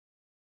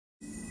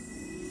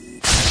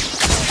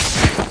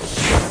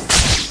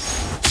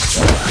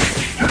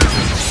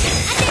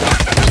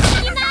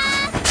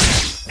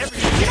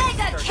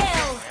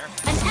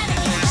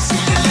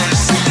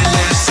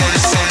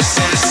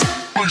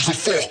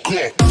fuck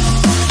up.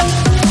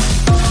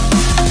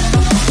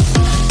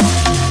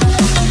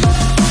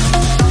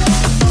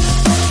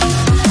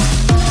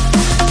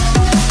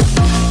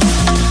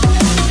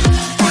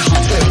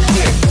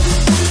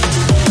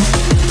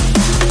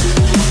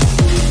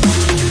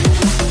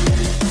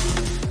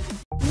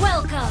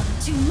 Welcome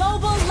to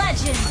Mobile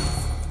Legends!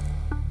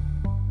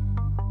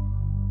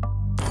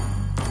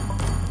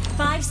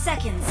 5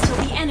 seconds till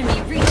the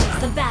enemy reaches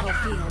the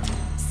battlefield.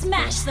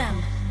 Smash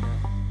them!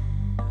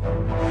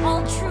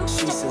 All troops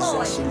She says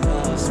deployed! that she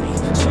loves me,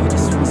 she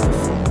just wants to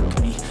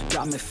fuck me.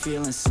 Got me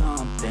feeling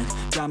something,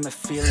 got me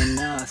feeling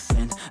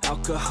nothing.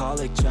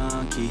 Alcoholic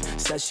junkie,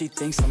 says she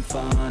thinks I'm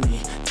funny.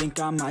 Think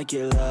I might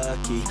get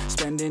lucky,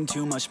 spending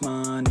too much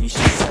money. She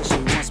says she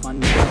wants my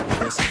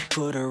necklace,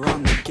 put her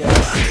on the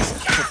guest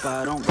list. Hope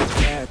I don't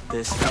regret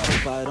this,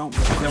 hope I don't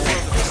regret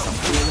this. I'm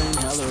feeling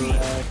hella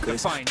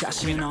reckless,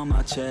 cashing all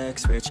my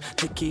checks rich.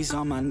 Hickeys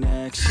on my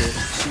neck, shit,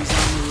 she's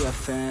on the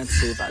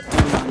offensive. I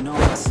do not know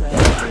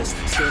myself this,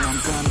 still I'm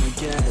gonna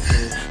get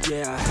it.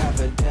 Yeah, I have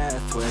a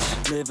death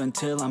wish, live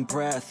until I'm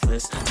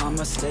breathless.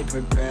 I'ma stay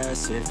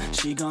progressive,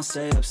 she gon'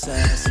 stay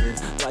obsessive.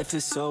 Life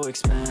is so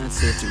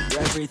expensive, do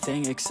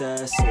everything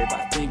excessive.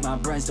 I think my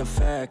brain's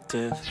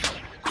defective,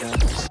 yeah.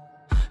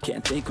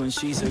 Can't think when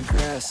she's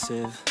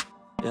aggressive,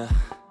 yeah.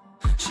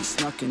 She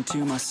snuck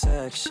into my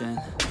section,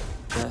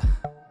 yeah.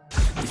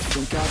 You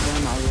think I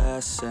learned my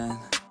lesson,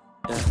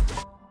 yeah.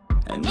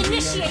 And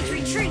Initiate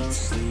retreat!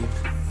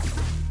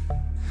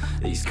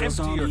 These girls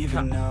Empty don't your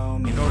even cup know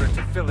me. in order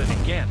to fill it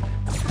again.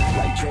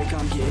 Like Drake,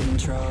 I'm getting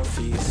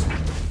trophies.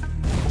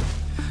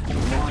 You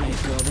want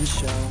it, girl, then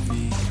show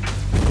me.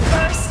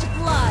 First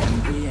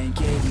blood! We ain't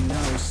getting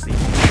no sleep.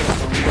 Girls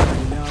don't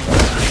even know me.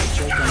 Like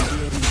Drake, I'm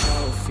getting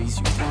trophies.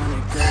 You want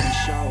it, girl, then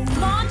show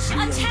me. Launch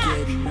we ain't attack!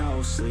 getting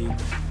no sleep.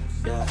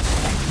 Yeah.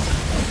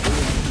 We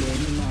ain't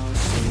getting no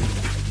sleep.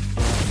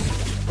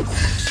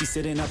 She's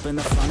sitting up in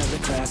the front of the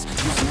class,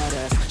 using that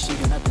ass, she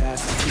gonna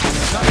pass. She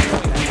gonna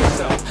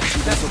pass. She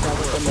that's what I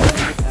with the man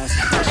in the past.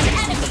 She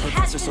just want the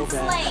professor so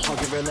bad. I'll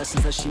give her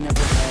lessons that she never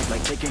had,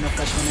 like taking a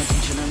freshman and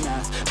teaching her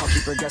math. I'll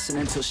keep her guessing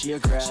until she a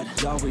grad.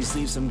 She always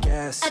leaves them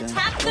guessing.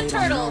 Attack the They don't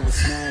turtle. know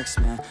what's next,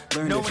 man.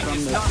 Learn it Knowing from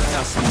is the not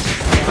best. You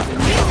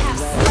have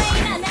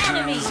slain an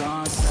enemy!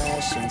 On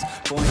sessions,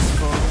 points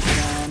for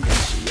offending.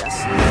 She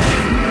asks me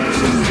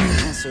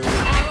answer with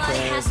Ally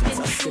has presence.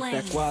 been I sit slain.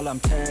 back while I'm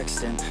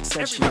texting.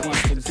 Said she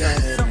wants to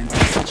get it, and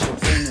said she'll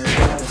bring her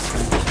best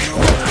friend. Know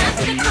what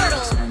happened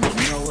next, man.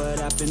 You know what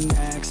happened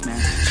next,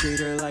 man. Treat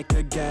her like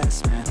a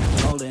guest, man.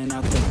 Holding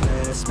out the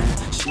best,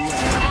 man. She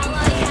had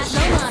Ally has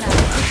no mana.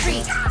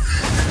 Retreat!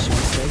 She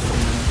wanna stay for a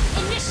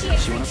minute. Initiate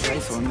She wanna play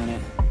retreat! for a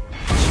minute.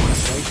 She wanna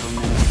stay for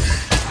a minute.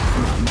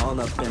 I'm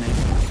all up in it.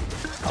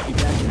 I'll be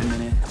back in a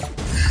minute.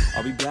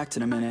 I'll be back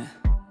in a minute.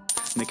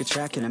 Make a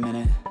track in a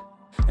minute.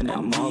 And then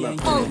I'm all up in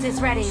it. Ult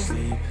is ready.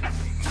 Sleep.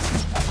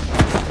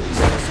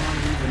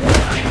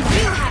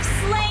 You have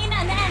slain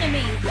an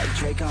enemy! Like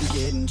Drake, I'm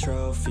getting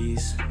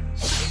trophies.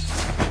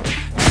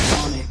 You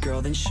want it,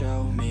 girl, then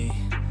show me.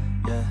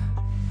 Yeah.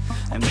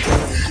 And we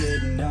ain't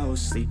getting no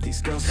sleep.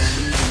 These girls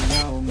don't even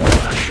know me.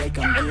 Like Drake,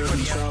 I'm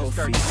getting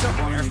trophies. You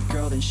want it,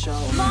 girl, then show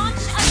me. Launch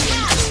We ain't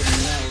attack!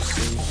 getting no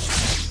sleep.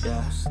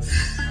 Yeah.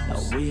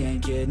 No, we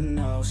ain't getting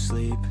no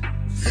sleep.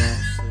 Yeah.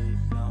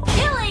 No.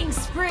 Killing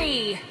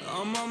spree!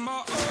 I'm on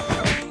my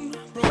own,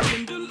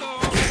 broken alone.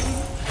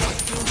 I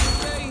feel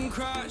the rain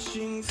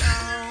crashing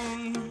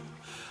down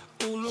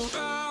all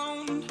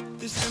around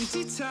this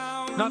empty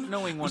town. Not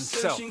knowing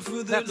oneself,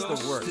 that's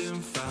the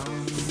worst.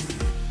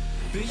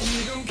 But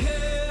you don't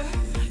care,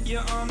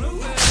 you're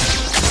unaware.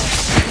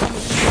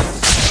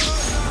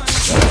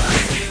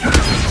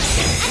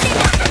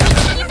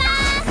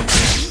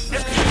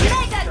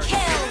 Mega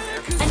kill!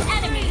 An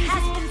enemy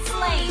has been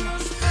slain!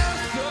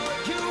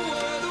 Thought you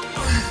were the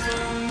one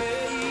for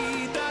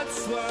me.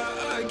 That's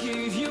why I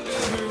gave you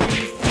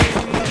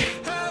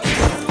everything. How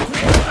you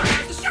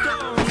cried the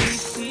stormy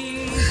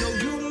seas. Oh,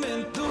 you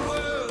meant the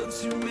world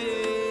to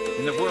me.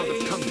 In the world of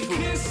Kung Fu,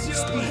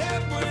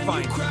 speed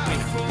defines me.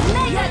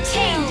 Mega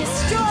team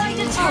destroyed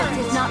a turret!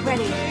 Ult is not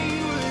ready.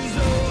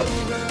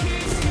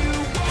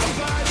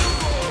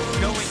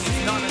 Knowing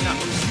is not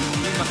enough.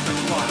 We must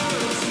apply.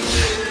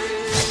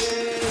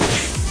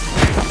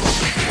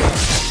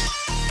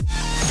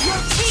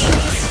 Your team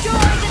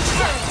destroyed a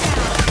turret!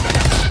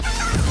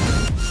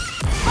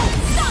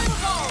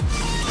 Unstoppable!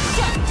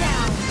 Shut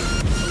down!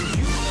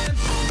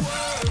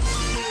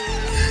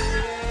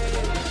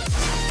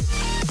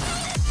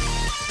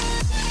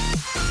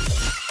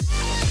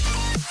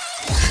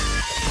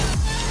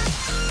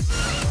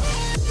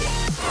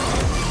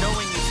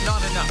 Knowing is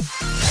not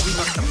enough. We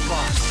must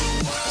apply.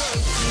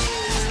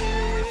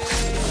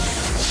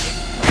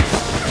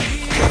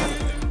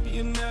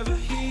 You're never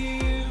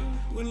here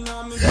when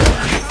I'm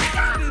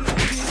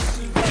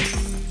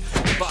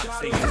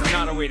Boxing is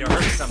not a way to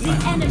hurt The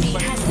somebody. enemy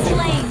has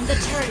slain the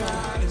turtle.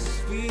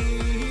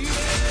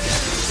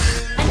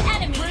 An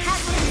enemy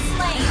has been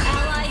slain.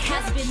 Ally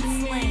has been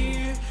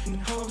slain.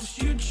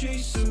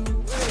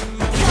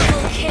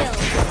 Double kill.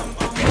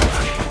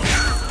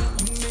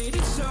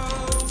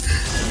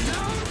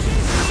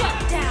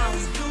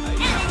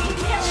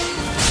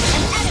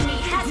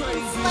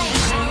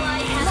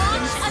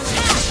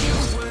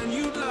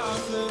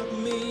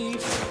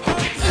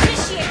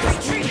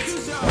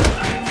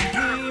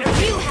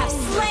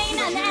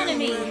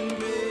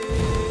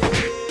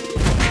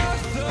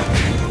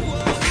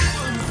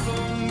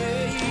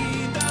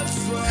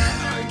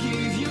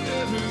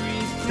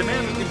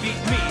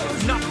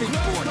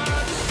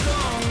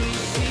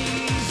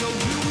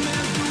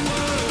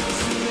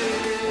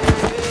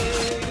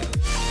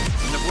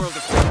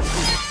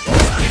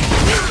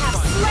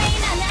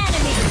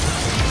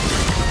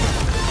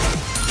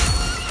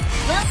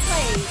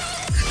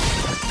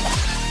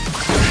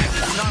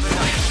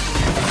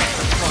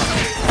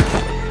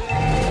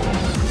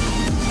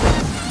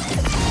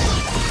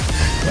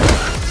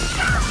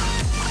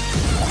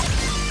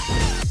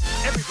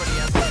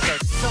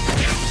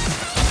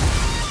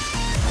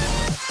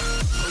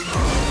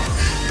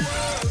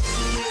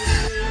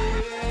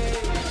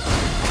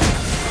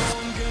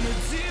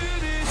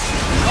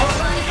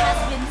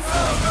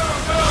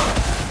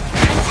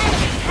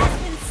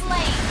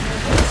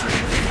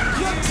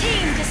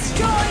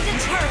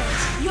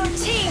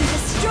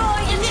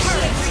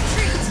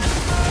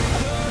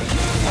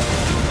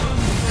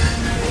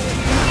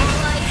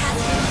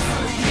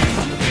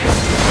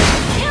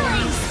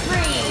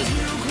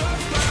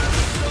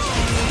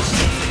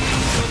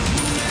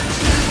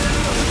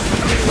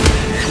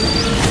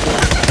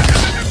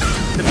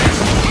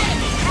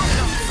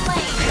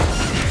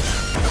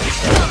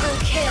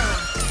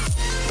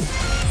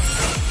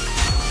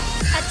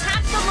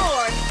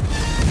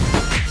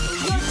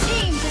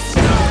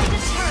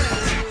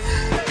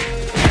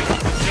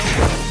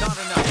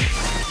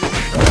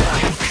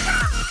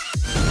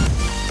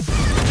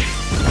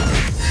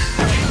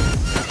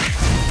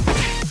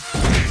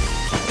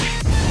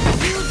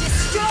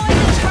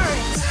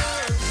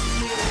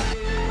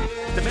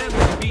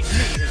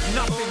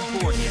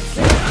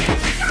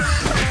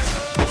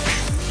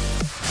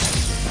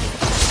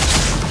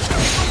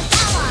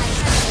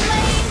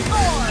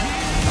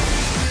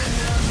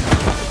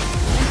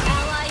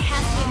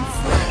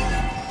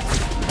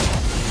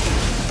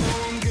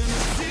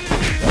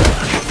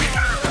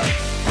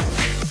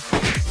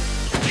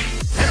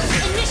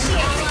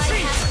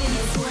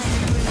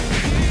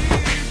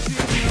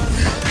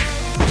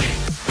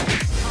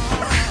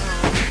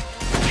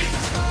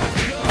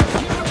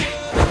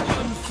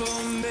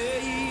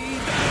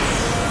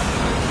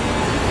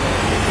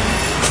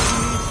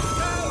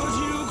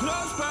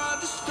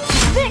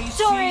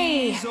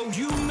 Iori! Oh,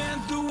 you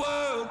meant the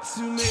world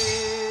to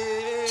me.